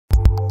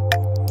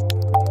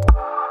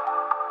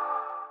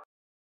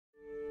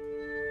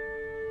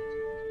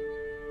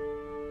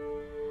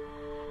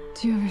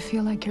Do you ever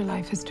feel like your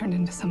life has turned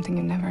into something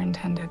you never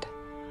intended?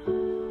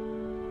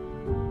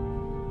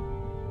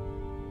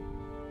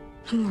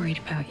 I'm worried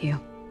about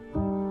you.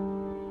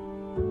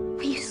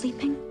 Were you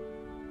sleeping?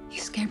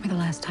 You scared me the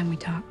last time we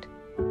talked.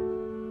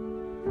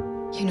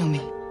 You know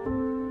me.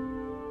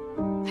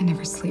 I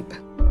never sleep.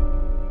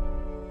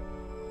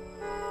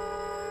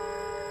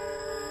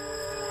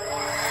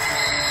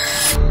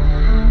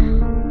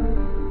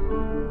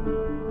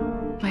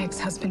 My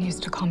ex-husband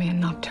used to call me a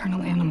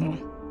nocturnal animal.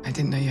 I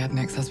didn't know you had an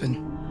ex-husband.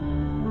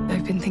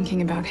 I've been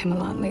thinking about him a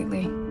lot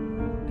lately.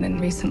 And then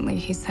recently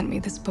he sent me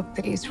this book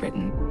that he's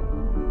written.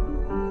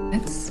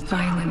 It's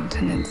violent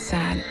and it's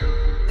sad.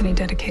 And he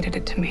dedicated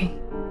it to me.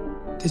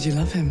 Did you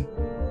love him?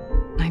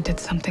 I did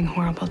something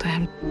horrible to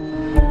him.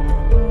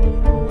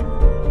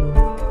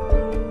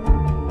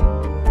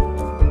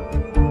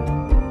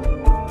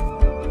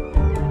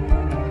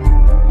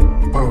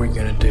 What are we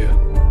gonna do?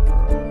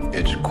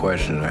 It's a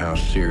question of how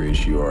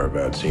serious you are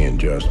about seeing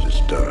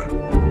justice done.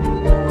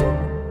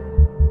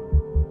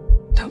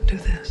 Don't do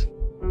this.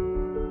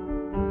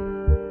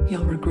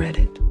 You'll regret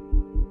it.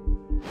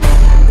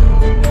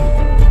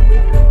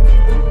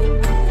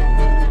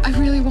 I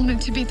really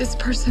wanted to be this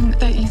person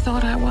that you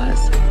thought I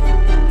was.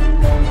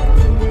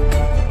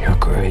 You're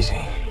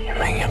crazy. You're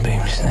making a big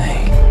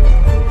mistake.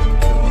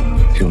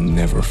 He'll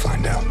never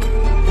find out.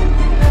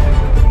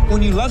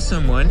 When you love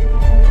someone,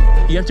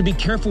 you have to be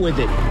careful with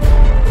it.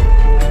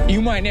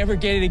 You might never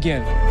get it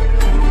again.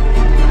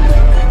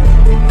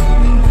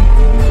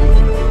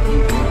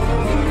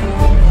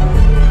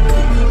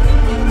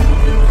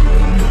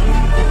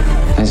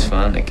 It's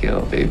fun to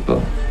kill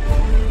people.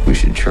 We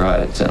should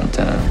try it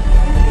sometime.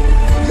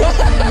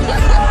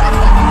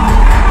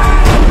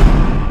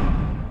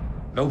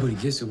 Nobody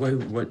gets away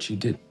with what she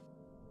did.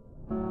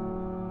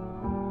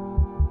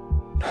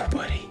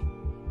 Nobody.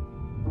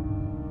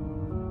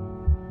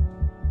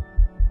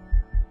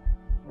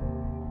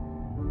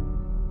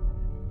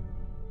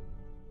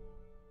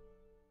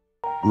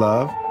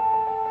 Love,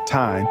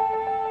 time,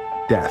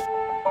 death.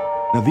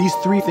 Now these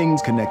three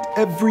things connect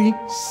every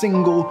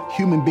single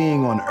human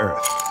being on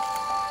Earth.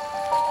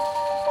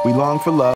 We long for love.